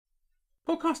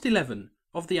Podcast 11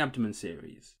 of the Abdomen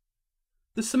series.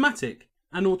 The Somatic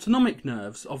and Autonomic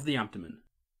Nerves of the Abdomen.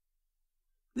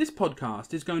 This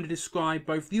podcast is going to describe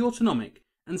both the autonomic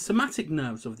and somatic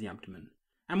nerves of the abdomen,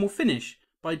 and will finish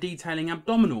by detailing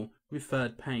abdominal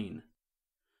referred pain.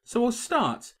 So I'll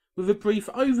start with a brief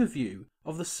overview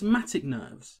of the somatic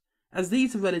nerves, as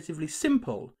these are relatively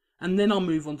simple, and then I'll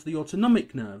move on to the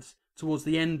autonomic nerves towards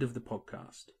the end of the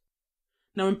podcast.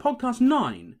 Now in podcast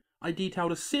 9, I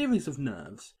detailed a series of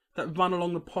nerves that run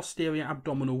along the posterior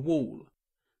abdominal wall.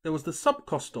 There was the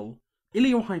subcostal,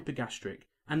 iliohypogastric,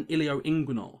 and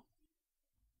ilioinguinal.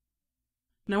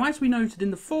 Now, as we noted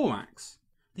in the thorax,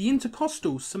 the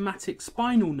intercostal somatic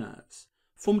spinal nerves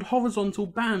formed horizontal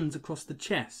bands across the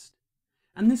chest,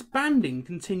 and this banding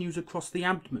continues across the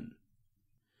abdomen.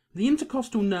 The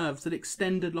intercostal nerves that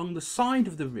extend along the side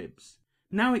of the ribs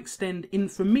now extend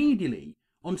inframedially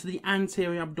onto the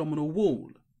anterior abdominal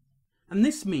wall, and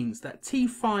this means that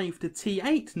T5 to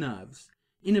T8 nerves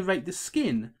innervate the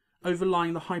skin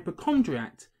overlying the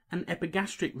hypochondriac and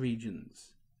epigastric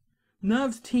regions.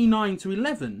 Nerves T9 to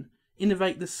 11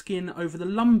 innervate the skin over the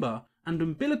lumbar and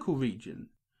umbilical region,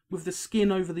 with the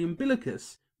skin over the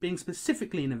umbilicus being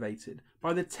specifically innervated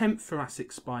by the 10th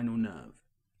thoracic spinal nerve.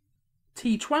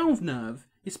 T12 nerve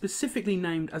is specifically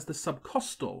named as the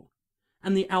subcostal,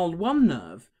 and the L1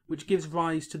 nerve, which gives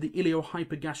rise to the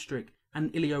iliohypogastric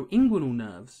and ilioinguinal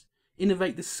nerves,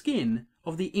 innervate the skin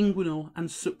of the inguinal and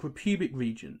suprapubic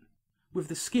region, with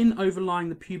the skin overlying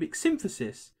the pubic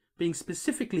symphysis being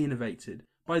specifically innervated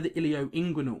by the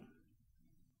ilioinguinal.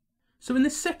 So in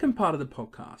this second part of the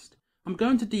podcast, I'm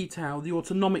going to detail the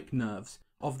autonomic nerves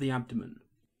of the abdomen.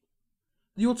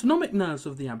 The autonomic nerves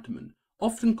of the abdomen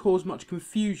often cause much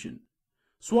confusion,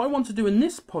 so what I want to do in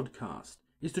this podcast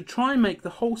is to try and make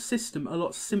the whole system a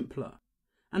lot simpler.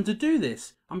 And to do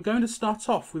this, I'm going to start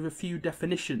off with a few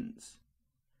definitions.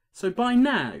 So by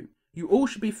now, you all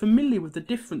should be familiar with the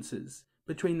differences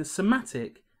between the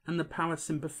somatic and the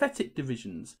parasympathetic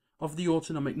divisions of the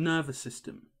autonomic nervous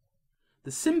system.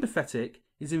 The sympathetic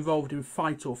is involved in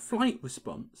fight or flight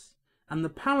response, and the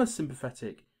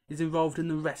parasympathetic is involved in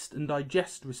the rest and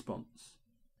digest response.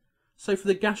 So for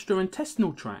the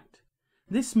gastrointestinal tract,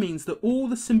 this means that all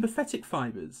the sympathetic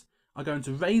fibres are going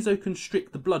to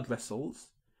vasoconstrict the blood vessels,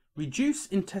 reduce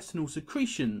intestinal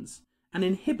secretions, and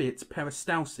inhibit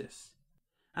peristalsis.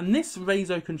 And this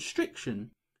vasoconstriction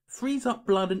frees up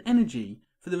blood and energy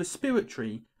for the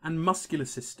respiratory and muscular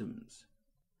systems.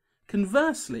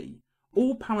 Conversely,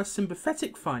 all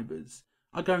parasympathetic fibres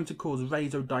are going to cause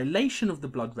vasodilation of the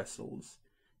blood vessels,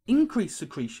 increase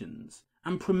secretions,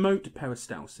 and promote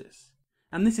peristalsis.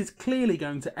 And this is clearly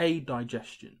going to aid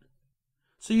digestion.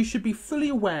 So you should be fully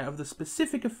aware of the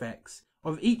specific effects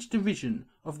of each division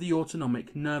of the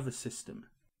autonomic nervous system.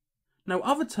 Now,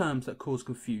 other terms that cause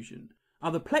confusion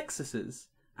are the plexuses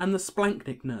and the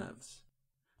splanchnic nerves.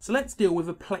 So let's deal with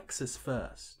a plexus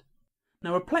first.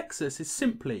 Now, a plexus is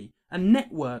simply a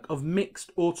network of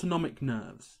mixed autonomic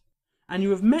nerves, and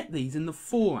you have met these in the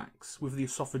thorax with the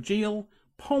esophageal,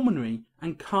 pulmonary,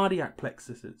 and cardiac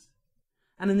plexuses.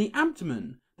 And in the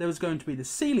abdomen, there is going to be the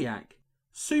celiac,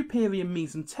 superior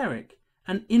mesenteric,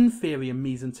 and inferior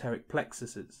mesenteric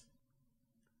plexuses.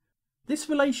 This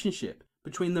relationship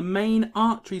between the main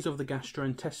arteries of the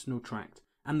gastrointestinal tract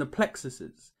and the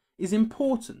plexuses is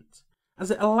important,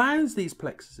 as it allows these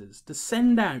plexuses to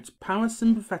send out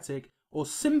parasympathetic or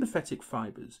sympathetic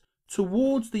fibres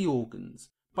towards the organs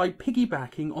by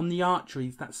piggybacking on the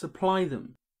arteries that supply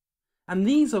them, and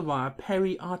these are via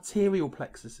periarterial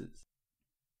plexuses.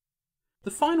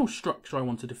 The final structure I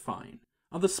want to define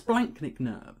are the splanchnic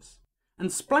nerves, and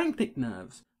splanchnic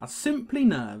nerves are simply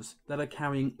nerves that are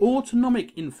carrying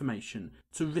autonomic information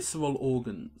to visceral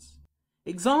organs.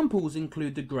 Examples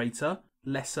include the greater,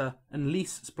 lesser, and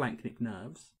least splanchnic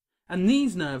nerves, and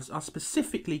these nerves are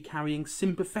specifically carrying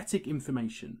sympathetic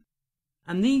information.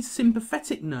 And these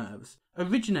sympathetic nerves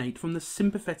originate from the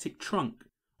sympathetic trunk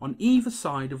on either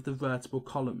side of the vertebral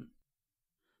column.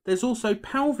 There's also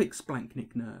pelvic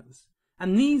splanchnic nerves,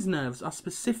 and these nerves are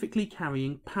specifically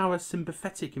carrying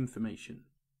parasympathetic information.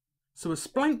 So a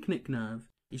splanchnic nerve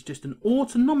is just an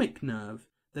autonomic nerve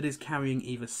that is carrying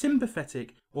either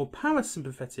sympathetic or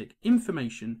parasympathetic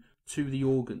information to the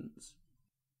organs.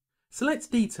 So let's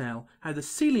detail how the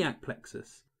celiac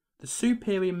plexus, the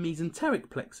superior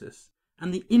mesenteric plexus,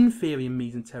 and the inferior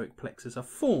mesenteric plexus are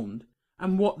formed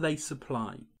and what they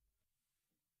supply.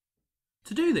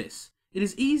 To do this, it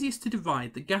is easiest to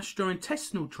divide the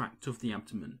gastrointestinal tract of the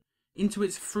abdomen into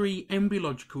its three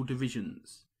embryological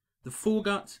divisions: the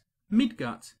foregut,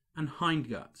 midgut, and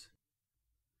hindgut.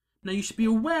 Now you should be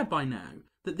aware by now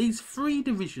that these three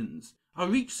divisions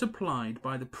are each supplied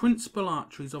by the principal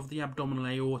arteries of the abdominal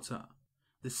aorta.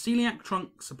 The celiac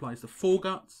trunk supplies the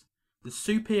foreguts, the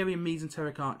superior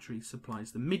mesenteric artery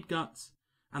supplies the midguts,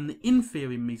 and the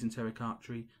inferior mesenteric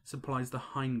artery supplies the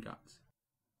hindguts.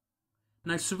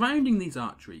 Now, surrounding these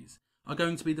arteries are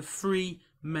going to be the three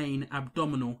main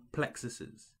abdominal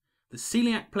plexuses: the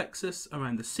celiac plexus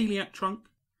around the celiac trunk,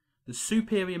 the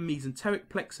superior mesenteric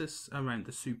plexus around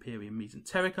the superior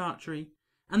mesenteric artery,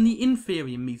 and the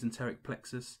inferior mesenteric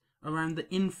plexus around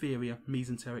the inferior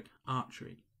mesenteric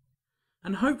artery.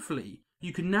 And hopefully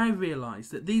you can now realise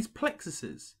that these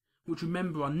plexuses, which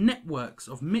remember are networks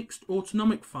of mixed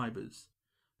autonomic fibres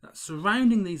that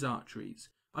surrounding these arteries,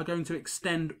 are going to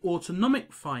extend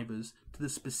autonomic fibres to the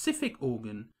specific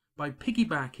organ by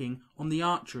piggybacking on the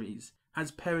arteries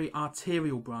as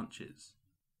periarterial branches.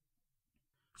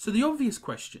 So the obvious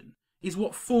question is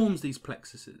what forms these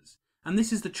plexuses, and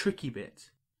this is the tricky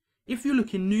bit. If you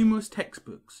look in numerous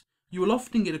textbooks, you will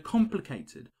often get a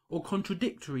complicated or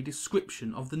contradictory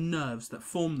description of the nerves that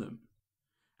form them.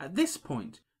 At this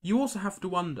point, you also have to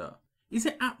wonder, is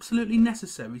it absolutely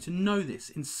necessary to know this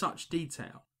in such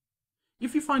detail?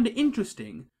 If you find it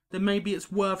interesting, then maybe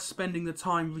it's worth spending the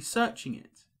time researching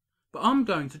it, but I'm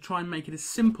going to try and make it as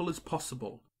simple as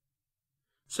possible.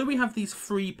 So we have these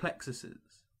three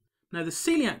plexuses. Now the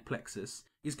celiac plexus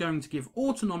is going to give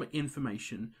autonomic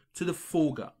information to the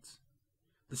foregut.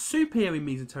 The superior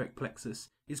mesenteric plexus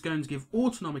is going to give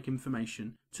autonomic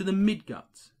information to the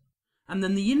midgut. And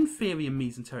then the inferior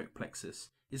mesenteric plexus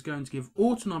is going to give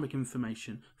autonomic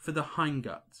information for the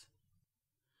hindgut.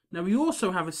 Now we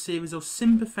also have a series of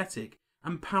sympathetic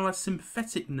and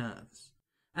parasympathetic nerves,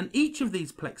 and each of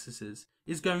these plexuses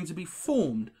is going to be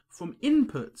formed from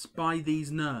inputs by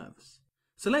these nerves.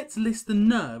 So let's list the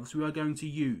nerves we are going to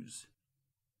use.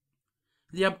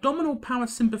 The abdominal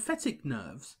parasympathetic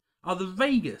nerves are the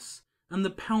vagus and the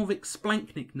pelvic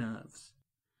splanchnic nerves.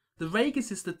 The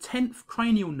vagus is the 10th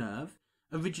cranial nerve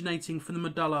originating from the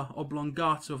medulla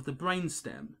oblongata of the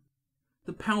brainstem.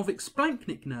 The pelvic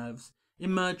splanchnic nerves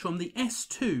emerge from the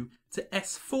S2 to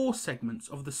S4 segments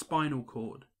of the spinal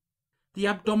cord. The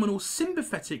abdominal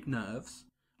sympathetic nerves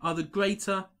are the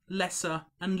greater, lesser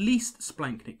and least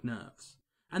splanchnic nerves,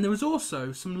 and there is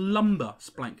also some lumbar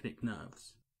splanchnic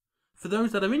nerves. For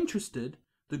those that are interested,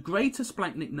 the greater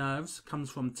splanchnic nerves comes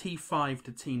from T5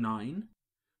 to T9,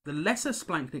 the lesser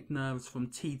splanchnic nerves from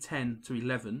T10 to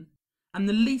 11, and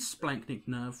the least splanchnic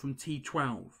nerve from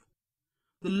T12.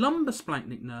 The lumbar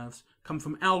splanchnic nerves come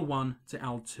from L1 to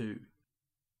L2.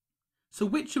 So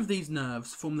which of these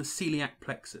nerves form the celiac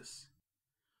plexus?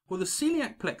 Well, the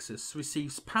celiac plexus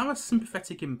receives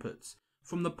parasympathetic inputs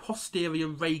from the posterior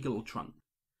radial trunk,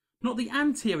 not the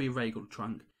anterior radial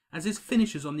trunk, as this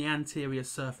finishes on the anterior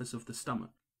surface of the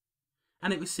stomach.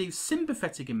 And it receives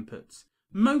sympathetic inputs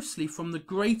mostly from the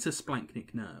greater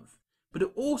splanchnic nerve, but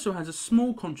it also has a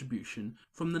small contribution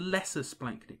from the lesser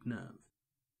splanchnic nerve.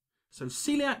 So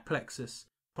celiac plexus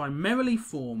primarily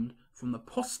formed from the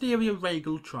posterior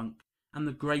radial trunk and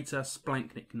the greater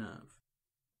splanchnic nerve.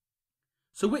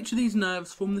 So which of these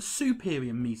nerves form the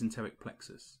superior mesenteric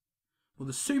plexus? Well,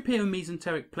 the superior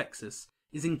mesenteric plexus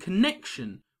is in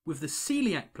connection with the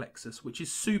celiac plexus, which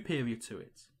is superior to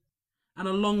it. And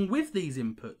along with these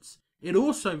inputs, it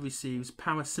also receives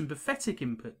parasympathetic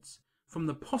inputs from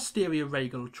the posterior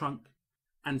radial trunk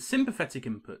and sympathetic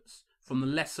inputs from the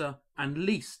lesser and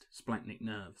least splanchnic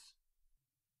nerves.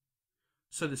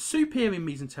 So the superior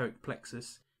mesenteric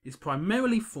plexus is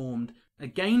primarily formed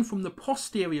again from the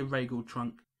posterior radial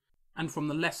trunk and from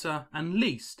the lesser and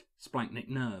least splanchnic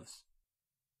nerves.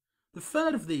 The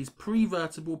third of these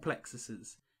prevertebral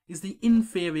plexuses is the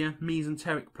inferior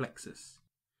mesenteric plexus.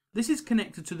 This is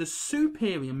connected to the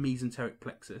superior mesenteric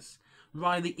plexus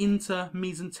via the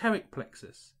intermesenteric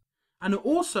plexus, and it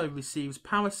also receives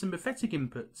parasympathetic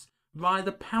inputs via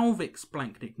the pelvic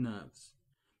splanchnic nerves.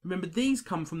 Remember, these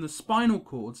come from the spinal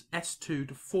cord's S2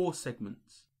 to 4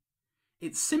 segments.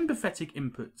 Its sympathetic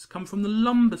inputs come from the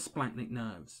lumbar splanchnic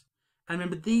nerves, and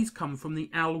remember, these come from the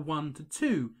L1 to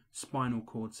 2 spinal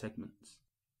cord segments.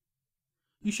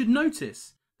 You should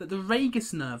notice that the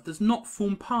vagus nerve does not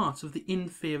form part of the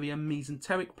inferior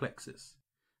mesenteric plexus,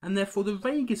 and therefore the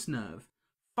vagus nerve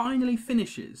finally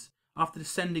finishes after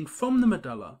descending from the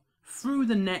medulla through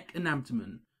the neck and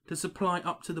abdomen to supply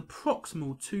up to the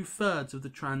proximal 2/3 of the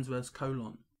transverse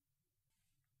colon.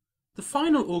 The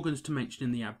final organs to mention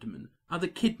in the abdomen are the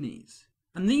kidneys,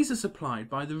 and these are supplied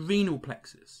by the renal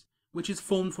plexus, which is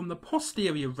formed from the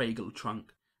posterior radial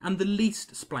trunk and the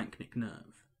least splanchnic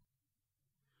nerve.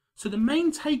 So the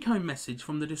main take-home message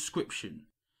from the description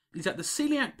is that the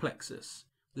celiac plexus,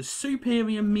 the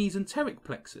superior mesenteric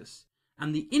plexus,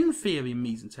 and the inferior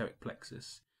mesenteric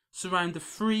plexus surround the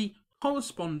three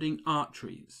corresponding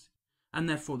arteries, and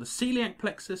therefore the celiac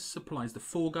plexus supplies the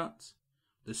foregut,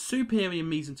 the superior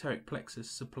mesenteric plexus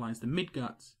supplies the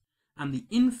midgut, and the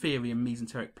inferior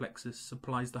mesenteric plexus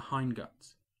supplies the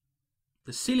hindgut.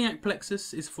 The celiac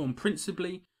plexus is formed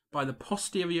principally by the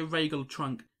posterior radial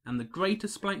trunk and the greater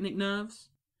splanchnic nerves.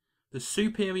 The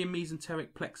superior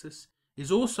mesenteric plexus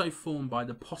is also formed by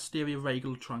the posterior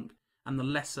radial trunk and the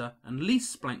lesser and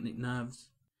least splanchnic nerves,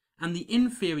 and the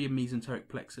inferior mesenteric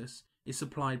plexus is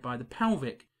supplied by the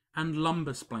pelvic and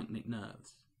lumbar splanchnic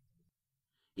nerves.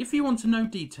 If you want to know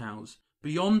details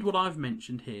beyond what I've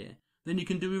mentioned here, then you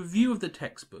can do a review of the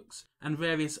textbooks and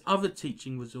various other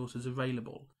teaching resources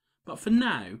available, but for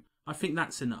now I think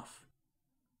that's enough.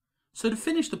 So to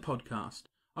finish the podcast,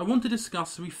 I want to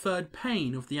discuss referred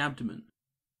pain of the abdomen.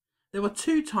 There are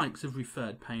two types of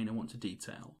referred pain I want to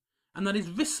detail, and that is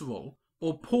visceral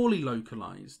or poorly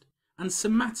localized, and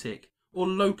somatic or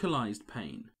localized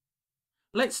pain.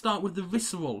 Let's start with the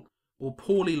visceral or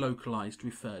poorly localized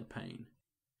referred pain.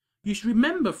 You should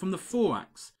remember from the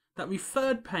thorax that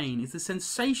referred pain is the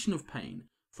sensation of pain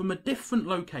from a different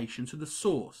location to the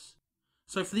source.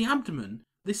 So for the abdomen,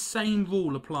 this same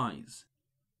rule applies.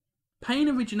 Pain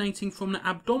originating from the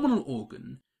abdominal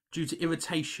organ due to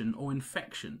irritation or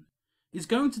infection is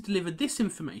going to deliver this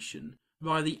information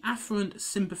via the afferent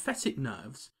sympathetic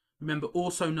nerves, remember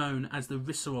also known as the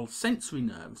visceral sensory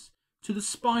nerves, to the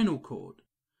spinal cord,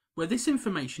 where this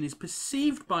information is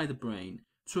perceived by the brain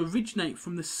to originate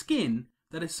from the skin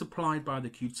that is supplied by the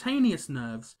cutaneous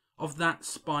nerves of that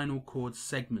spinal cord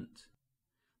segment.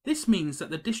 This means that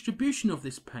the distribution of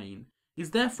this pain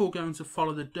is therefore going to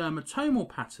follow the dermatomal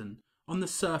pattern on the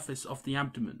surface of the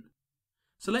abdomen.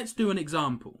 So let's do an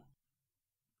example.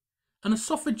 An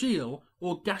esophageal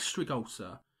or gastric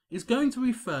ulcer is going to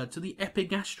refer to the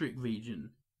epigastric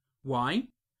region. Why?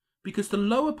 Because the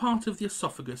lower part of the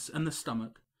esophagus and the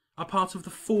stomach are part of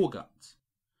the foregut.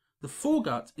 The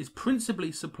foregut is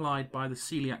principally supplied by the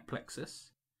celiac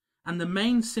plexus, and the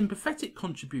main sympathetic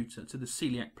contributor to the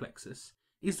celiac plexus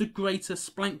is the greater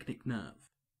splanchnic nerve.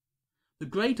 The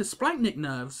greater splanchnic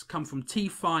nerves come from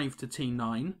T5 to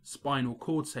T9 spinal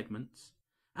cord segments,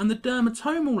 and the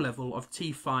dermatomal level of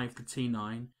T5 to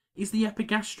T9 is the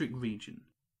epigastric region.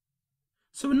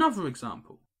 So another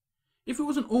example, if it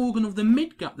was an organ of the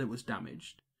midgut that was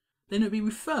damaged, then it would be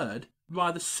referred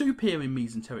via the superior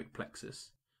mesenteric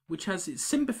plexus, which has its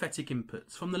sympathetic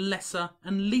inputs from the lesser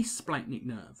and least splanchnic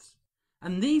nerves,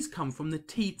 and these come from the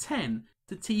T10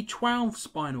 to T12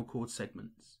 spinal cord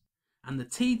segments, and the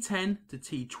T10 to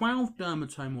T12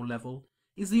 dermatomal level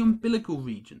is the umbilical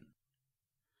region.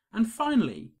 And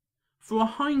finally, for a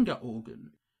hindgut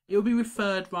organ, it will be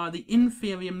referred via the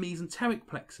inferior mesenteric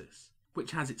plexus,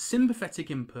 which has its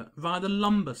sympathetic input via the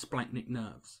lumbar splanchnic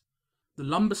nerves. The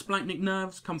lumbar splanchnic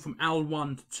nerves come from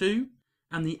L1 to 2,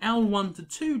 and the L1 to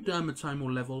 2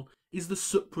 dermatomal level is the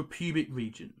suprapubic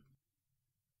region.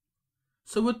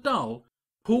 So a dull,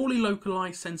 poorly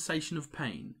localized sensation of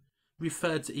pain,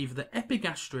 referred to either the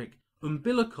epigastric,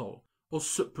 umbilical, or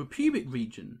suprapubic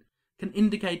region, can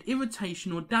indicate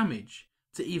irritation or damage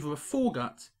to either a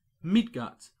foregut,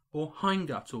 midgut, or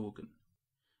hindgut organ.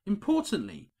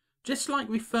 Importantly, just like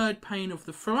referred pain of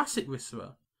the thoracic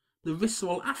viscera, the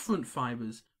visceral afferent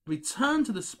fibres return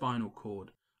to the spinal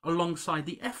cord alongside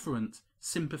the efferent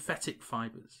sympathetic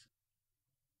fibres.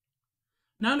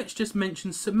 Now let's just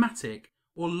mention somatic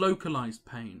or localized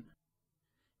pain.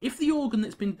 If the organ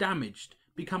that's been damaged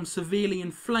becomes severely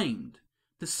inflamed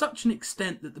to such an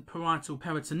extent that the parietal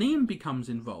peritoneum becomes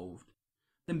involved,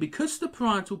 then because the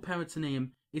parietal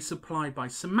peritoneum is supplied by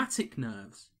somatic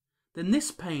nerves, then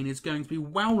this pain is going to be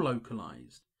well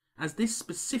localized, as this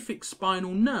specific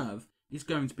spinal nerve is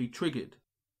going to be triggered.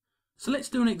 So let's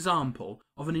do an example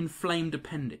of an inflamed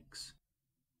appendix.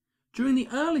 During the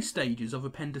early stages of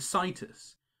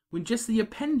appendicitis, when just the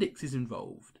appendix is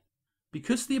involved,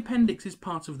 because the appendix is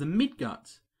part of the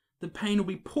midgut, the pain will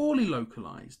be poorly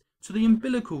localized to the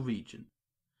umbilical region.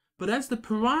 But as the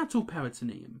parietal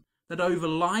peritoneum that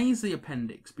overlies the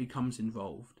appendix becomes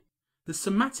involved, the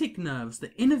somatic nerves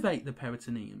that innervate the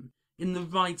peritoneum in the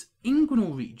right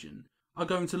inguinal region are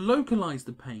going to localize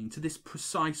the pain to this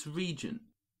precise region.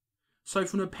 So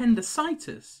from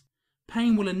appendicitis,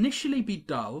 pain will initially be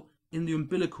dull in the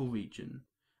umbilical region,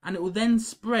 and it will then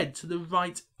spread to the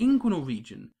right inguinal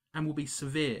region and will be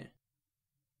severe.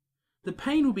 The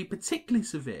pain will be particularly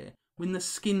severe when the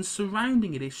skin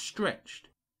surrounding it is stretched.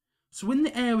 So when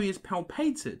the area is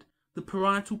palpated, the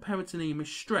parietal peritoneum is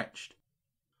stretched.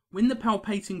 When the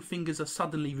palpating fingers are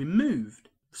suddenly removed,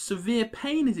 severe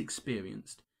pain is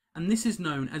experienced and this is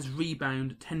known as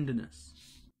rebound tenderness.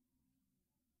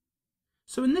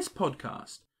 So in this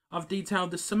podcast, I've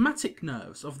detailed the somatic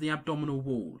nerves of the abdominal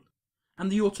wall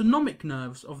and the autonomic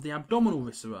nerves of the abdominal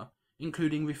viscera,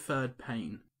 including referred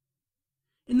pain.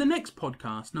 In the next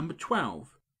podcast, number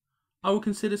 12, I will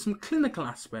consider some clinical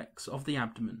aspects of the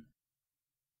abdomen.